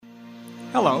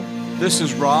Hello, this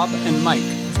is Rob and Mike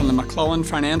from the McClellan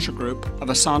Financial Group of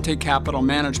Asante Capital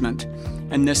Management,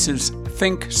 and this is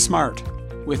Think Smart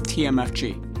with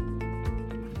TMFG.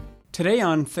 Today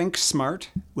on Think Smart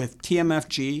with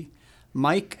TMFG,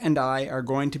 Mike and I are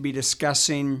going to be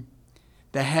discussing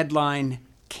the headline,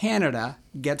 Canada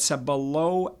Gets a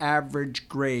Below Average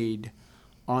Grade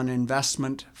on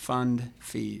Investment Fund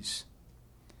Fees.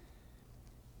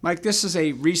 Mike, this is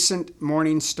a recent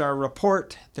Morningstar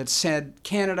report that said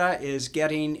Canada is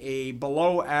getting a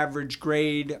below average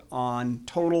grade on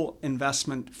total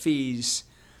investment fees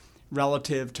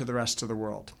relative to the rest of the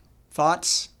world.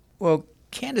 Thoughts? Well,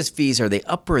 Canada's fees, are they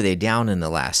up or are they down in the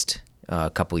last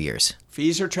couple years?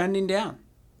 Fees are trending down.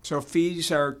 So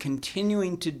fees are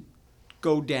continuing to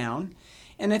go down.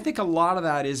 And I think a lot of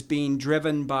that is being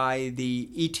driven by the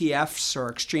ETFs, or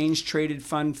exchange traded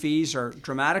fund fees, are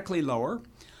dramatically lower.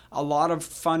 A lot of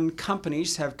fund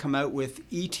companies have come out with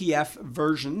ETF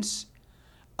versions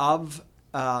of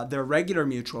their regular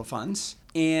mutual funds.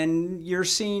 And you're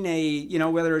seeing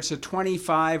whether it's a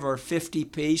 25 or 50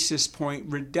 basis point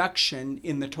reduction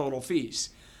in the total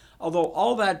fees. Although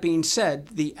all that being said,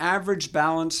 the average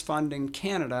balance fund in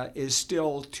Canada is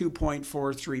still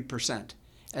 2.43%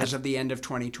 as of the end of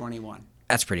 2021.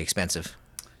 That's pretty expensive.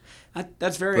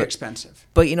 That's very expensive.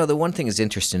 But, the one thing that's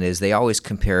interesting is they always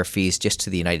compare fees just to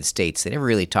the United States. They never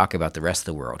really talk about the rest of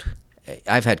the world.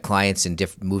 I've had clients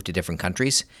move to different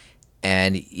countries,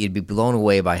 and you'd be blown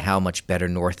away by how much better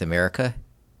North America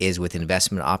is with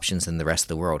investment options than the rest of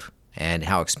the world, and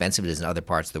how expensive it is in other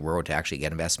parts of the world to actually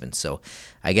get investments. So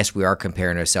I guess we are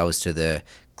comparing ourselves to the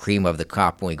cream of the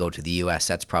crop when we go to the U.S.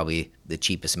 That's probably the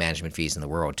cheapest management fees in the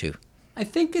world, too. I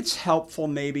think it's helpful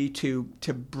maybe to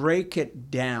break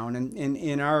it down, and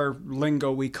in our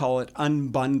lingo we call it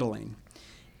unbundling.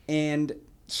 And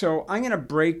so I'm going to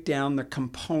break down the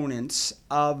components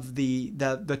of the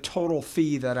total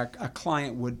fee that a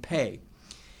client would pay.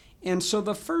 And so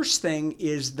the first thing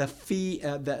is the fee,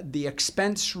 the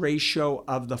expense ratio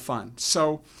of the fund.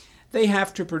 So they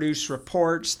have to produce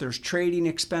reports, there's trading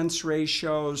expense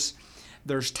ratios,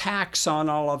 there's tax on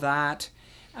all of that.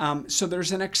 So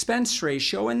there's an expense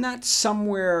ratio, and that's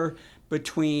somewhere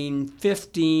between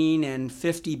 15 and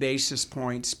 50 basis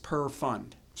points per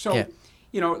fund. So,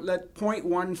 let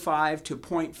 0.15 to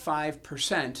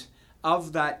 0.5%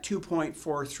 of that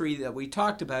 2.43 that we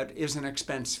talked about is an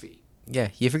expense fee. Yeah,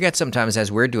 you forget sometimes as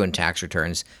we're doing tax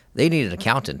returns, they need an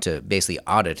accountant to basically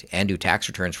audit and do tax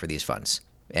returns for these funds.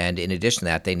 And in addition to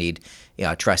that, they need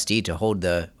a trustee to hold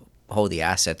the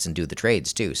assets and do the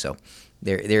trades too. So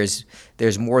there's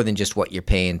more than just what you're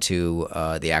paying to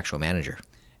the actual manager.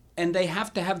 And they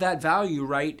have to have that value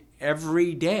right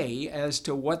every day as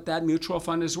to what that mutual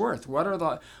fund is worth. What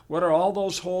are all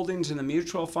those holdings in the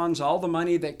mutual funds, all the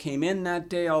money that came in that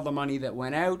day, all the money that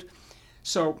went out.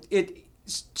 So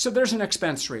there's an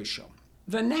expense ratio.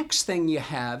 The next thing you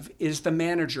have is the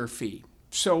manager fee.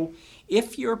 So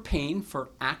if you're paying for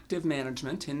active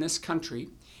management in this country,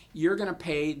 you're going to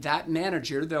pay that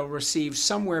manager, they'll receive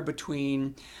somewhere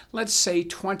between, let's say,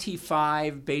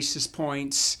 25 basis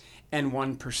points and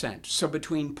 1%. So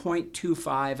between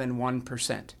 0.25 and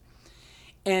 1%.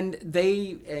 And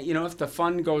they, if the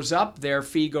fund goes up, their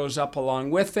fee goes up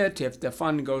along with it. If the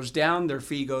fund goes down, their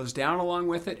fee goes down along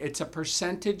with it. It's a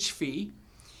percentage fee,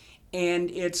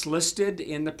 and it's listed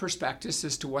in the prospectus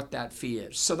as to what that fee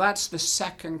is. So that's the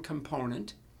second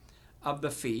component of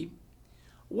the fee.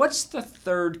 What's the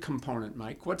third component,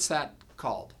 Mike? What's that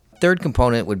called? Third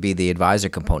component would be the advisor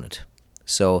component.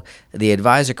 So the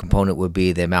advisor component would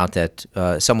be the amount that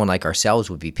someone like ourselves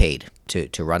would be paid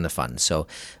to run the fund. So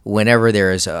whenever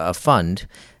there is a fund,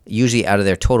 usually out of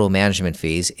their total management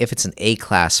fees, if it's an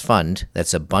A-class fund,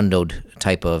 that's a bundled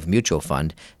type of mutual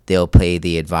fund, they'll pay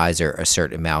the advisor a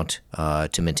certain amount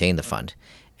to maintain the fund.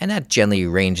 And that generally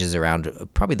ranges around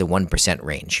probably the 1%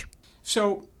 range.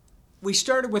 So we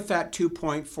started with that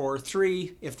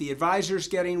 2.43. If the advisor's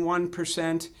getting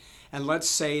 1%, and let's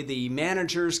say the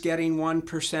manager's getting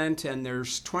 1%, and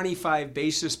there's 25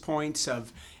 basis points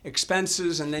of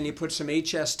expenses, and then you put some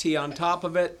HST on top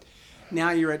of it,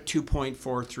 now you're at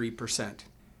 2.43%.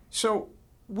 So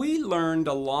we learned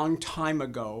a long time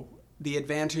ago the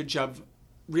advantage of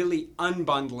really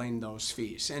unbundling those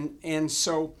fees. And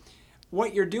so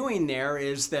what you're doing there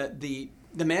is that the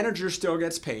manager still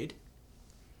gets paid.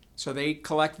 So they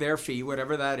collect their fee,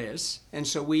 whatever that is. And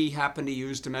so we happen to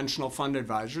use Dimensional Fund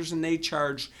Advisors, and they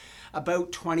charge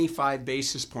about 25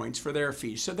 basis points for their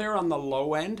fee. So they're on the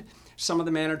low end. Some of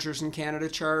the managers in Canada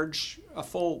charge a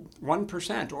full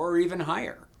 1% or even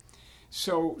higher.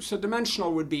 So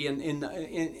dimensional would be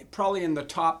probably in the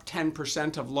top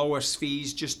 10% of lowest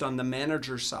fees just on the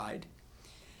manager side.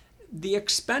 The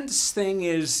expense thing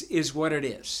is what it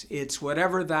is. It's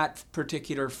whatever that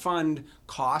particular fund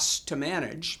costs to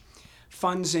manage.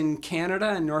 Funds in Canada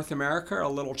and North America are a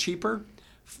little cheaper.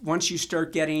 Once you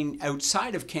start getting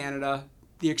outside of Canada,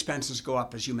 the expenses go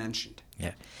up, as you mentioned.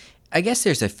 Yeah. I guess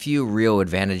there's a few real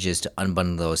advantages to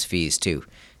unbundling those fees too,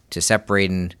 to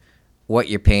separating what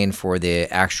you're paying for the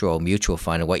actual mutual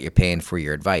fund and what you're paying for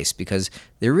your advice, because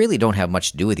they really don't have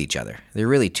much to do with each other. They're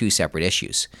really two separate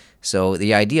issues. So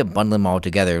the idea of bundling them all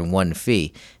together in one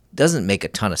fee doesn't make a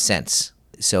ton of sense.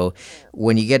 So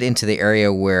when you get into the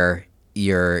area where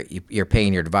you're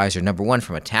paying your advisor, number one,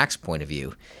 from a tax point of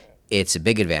view, it's a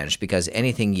big advantage because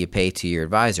anything you pay to your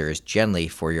advisor is generally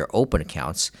for your open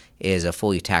accounts is a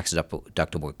fully tax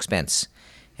deductible expense.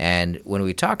 And when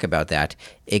we talk about that,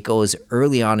 it goes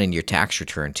early on in your tax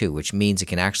return too, which means it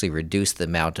can actually reduce the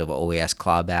amount of OAS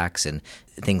clawbacks and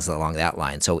things along that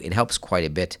line. So it helps quite a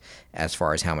bit as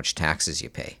far as how much taxes you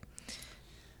pay.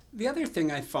 The other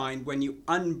thing I find when you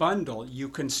unbundle, you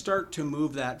can start to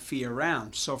move that fee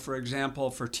around. So for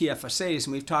example, for TFSAs,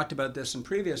 and we've talked about this in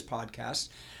previous podcasts,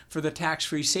 for the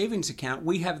tax-free savings account,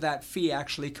 we have that fee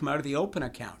actually come out of the open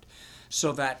account.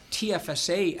 So that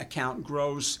TFSA account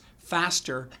grows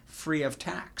faster, free of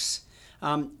tax.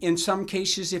 In some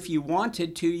cases, if you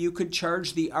wanted to, you could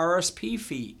charge the RSP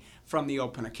fee from the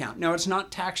open account. Now, it's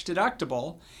not tax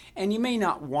deductible, and you may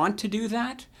not want to do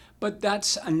that, but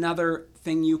that's another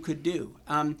thing you could do.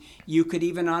 You could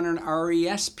even on an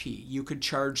RESP, you could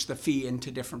charge the fee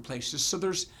into different places. So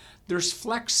there's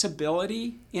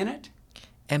flexibility in it.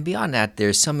 And beyond that,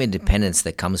 there's some independence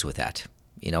that comes with that.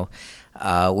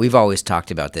 We've always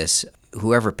talked about this.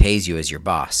 Whoever pays you is your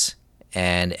boss.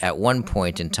 And at one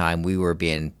point in time, we were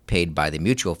being paid by the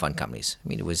mutual fund companies. I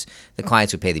mean, it was the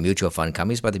clients who pay the mutual fund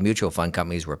companies, but the mutual fund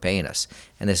companies were paying us.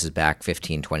 And this is back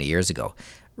 15, 20 years ago.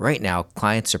 Right now,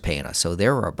 clients are paying us, so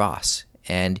they're our boss.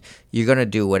 And you're going to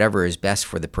do whatever is best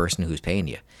for the person who's paying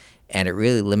you. And it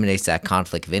really eliminates that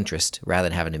conflict of interest rather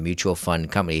than having a mutual fund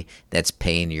company that's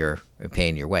paying your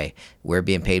way. We're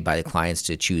being paid by the clients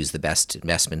to choose the best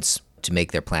investments to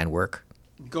make their plan work.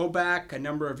 Go back a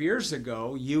number of years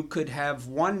ago, you could have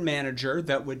one manager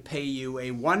that would pay you a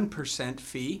 1%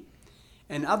 fee,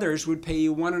 and others would pay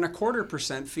you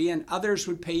 1.25% fee, and others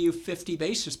would pay you 50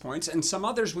 basis points, and some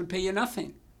others would pay you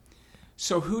nothing.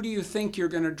 So who do you think you're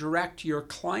going to direct your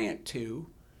client to?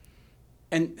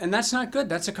 And that's not good.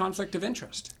 That's a conflict of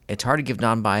interest. It's hard to give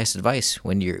non-biased advice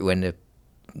when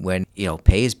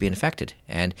pay is being affected.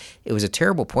 And it was a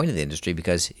terrible point in the industry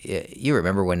because you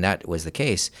remember when that was the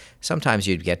case, sometimes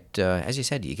you'd get, as you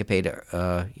said, you get paid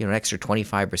an extra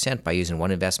 25% by using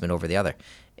one investment over the other.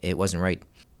 It wasn't right.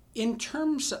 In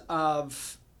terms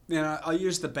of, I'll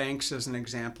use the banks as an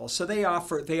example. So they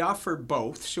offer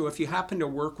both. So if you happen to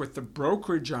work with the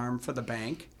brokerage arm for the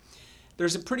bank,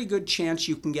 there's a pretty good chance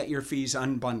you can get your fees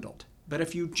unbundled. But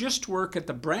if you just work at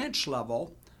the branch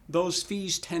level, those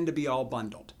fees tend to be all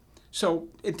bundled. So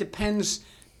it depends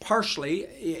partially.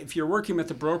 If you're working with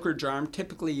the brokerage arm,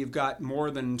 typically you've got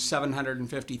more than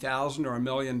 $750,000 or $1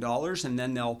 million, and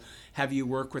then they'll have you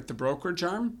work with the brokerage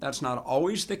arm. That's not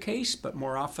always the case, but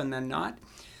more often than not.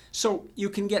 So you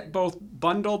can get both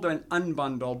bundled and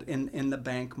unbundled in the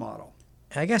bank model.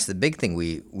 I guess the big thing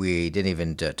we didn't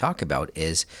even talk about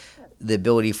is the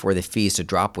ability for the fees to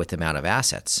drop with the amount of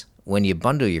assets. When you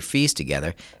bundle your fees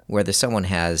together, whether someone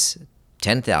has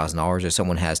 $10,000 or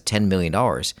someone has $10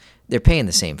 million, they're paying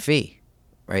the same fee,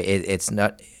 right? It's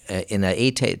not in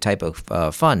a type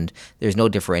of fund. There's no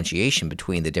differentiation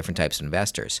between the different types of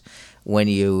investors. When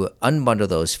you unbundle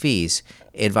those fees,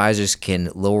 advisors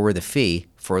can lower the fee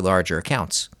for larger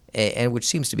accounts, and which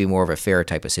seems to be more of a fair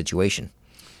type of situation.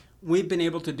 We've been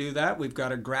able to do that. We've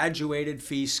got a graduated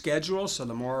fee schedule, so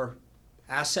the more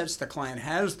assets the client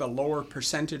has, the lower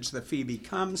percentage the fee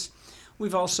becomes.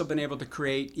 We've also been able to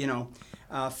create,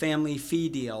 family fee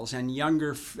deals and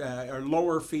or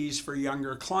lower fees for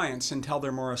younger clients until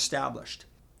they're more established.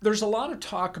 There's a lot of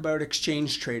talk about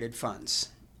exchange-traded funds,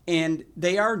 and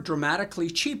they are dramatically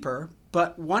cheaper,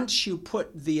 but once you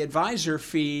put the advisor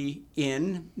fee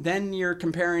in, then you're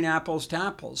comparing apples to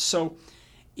apples. So,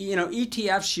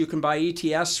 ETFs, you can buy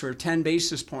ETFs for 10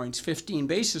 basis points, 15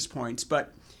 basis points,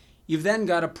 but you've then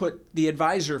got to put the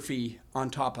advisor fee on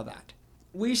top of that.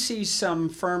 We see some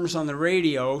firms on the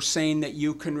radio saying that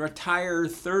you can retire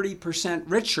 30%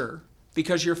 richer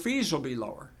because your fees will be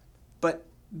lower. But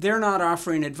they're not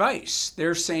offering advice.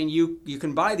 They're saying you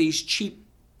can buy these cheap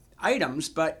items,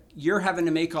 but you're having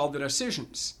to make all the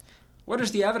decisions. What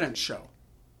does the evidence show?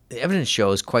 The evidence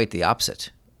shows quite the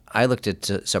opposite. I looked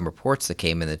at some reports that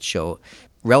came in that show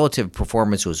relative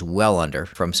performance was well under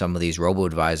from some of these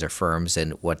robo-advisor firms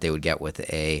and what they would get with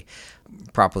a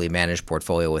properly managed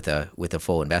portfolio with a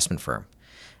full investment firm.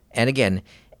 And again,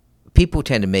 people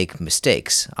tend to make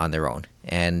mistakes on their own.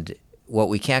 And what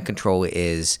we can't control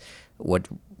is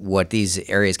what these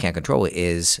areas can't control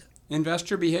is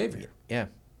investor behavior. Yeah.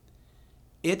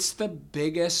 It's the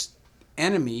biggest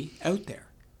enemy out there.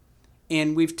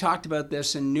 And we've talked about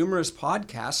this in numerous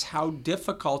podcasts, how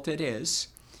difficult it is.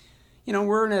 You know,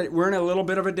 we're in a little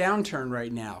bit of a downturn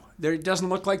right now. It doesn't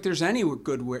look like there's any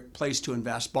good place to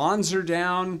invest. Bonds are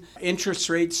down, interest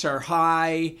rates are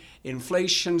high,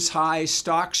 inflation's high,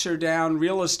 stocks are down,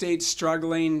 real estate's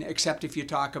struggling, except if you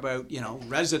talk about,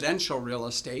 residential real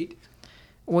estate.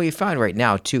 Well, you find right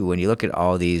now, too, when you look at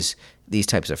all these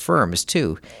types of firms,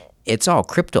 too, it's all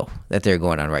crypto that they're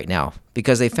going on right now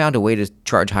because they found a way to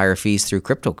charge higher fees through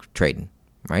crypto trading.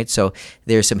 Right? So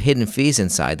there's some hidden fees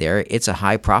inside there. It's a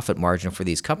high profit margin for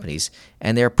these companies,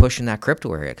 and they're pushing that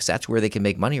crypto area because that's where they can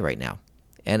make money right now.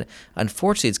 And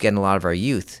unfortunately, it's getting a lot of our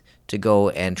youth to go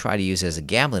and try to use it as a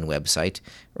gambling website.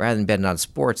 Rather than betting on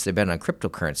sports, they're betting on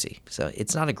cryptocurrency. So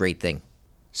it's not a great thing.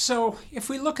 So if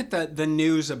we look at the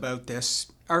news about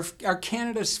this, are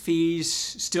Canada's fees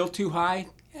still too high?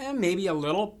 Maybe a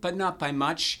little, but not by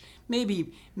much.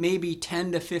 Maybe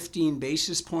 10 to 15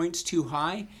 basis points too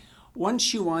high.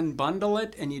 Once you unbundle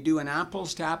it and you do an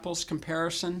apples-to-apples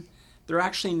comparison, they're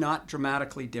actually not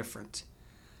dramatically different.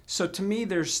 So to me,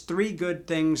 there's three good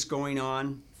things going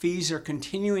on. Fees are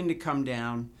continuing to come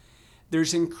down.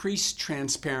 There's increased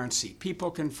transparency.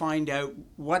 People can find out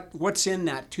what's in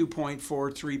that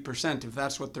 2.43% if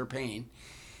that's what they're paying.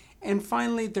 And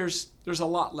finally, there's a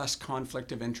lot less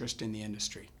conflict of interest in the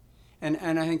industry. And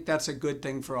I think that's a good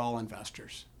thing for all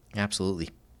investors. Absolutely.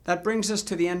 That brings us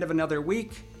to the end of another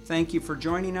week. Thank you for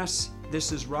joining us.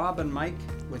 This is Rob and Mike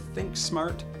with Think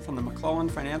Smart from the McClellan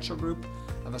Financial Group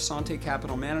of Assante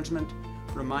Capital Management,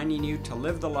 reminding you to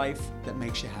live the life that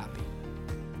makes you happy.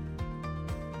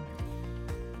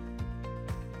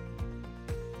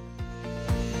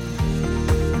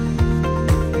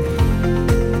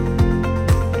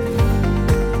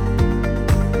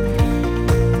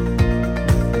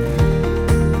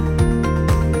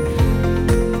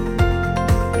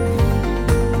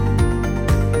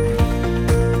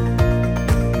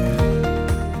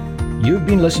 You've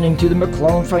been listening to the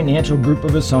McClellan Financial Group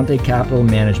of Assante Capital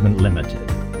Management Limited.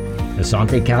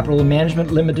 Assante Capital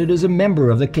Management Limited is a member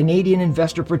of the Canadian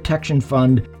Investor Protection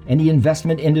Fund and the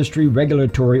Investment Industry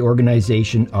Regulatory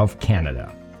Organization of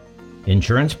Canada.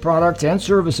 Insurance products and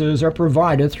services are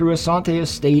provided through Assante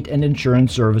Estate and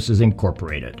Insurance Services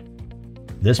Incorporated.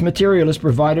 This material is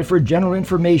provided for general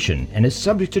information and is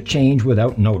subject to change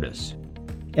without notice.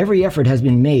 Every effort has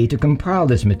been made to compile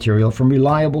this material from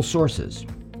reliable sources.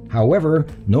 However,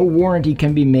 no warranty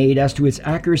can be made as to its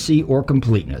accuracy or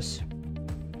completeness.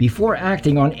 Before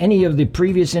acting on any of the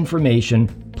previous information,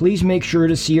 please make sure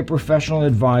to see a professional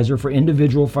advisor for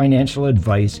individual financial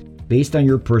advice based on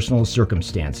your personal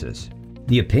circumstances.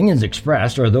 The opinions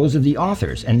expressed are those of the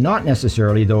authors and not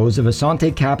necessarily those of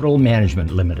Assante Capital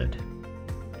Management Limited.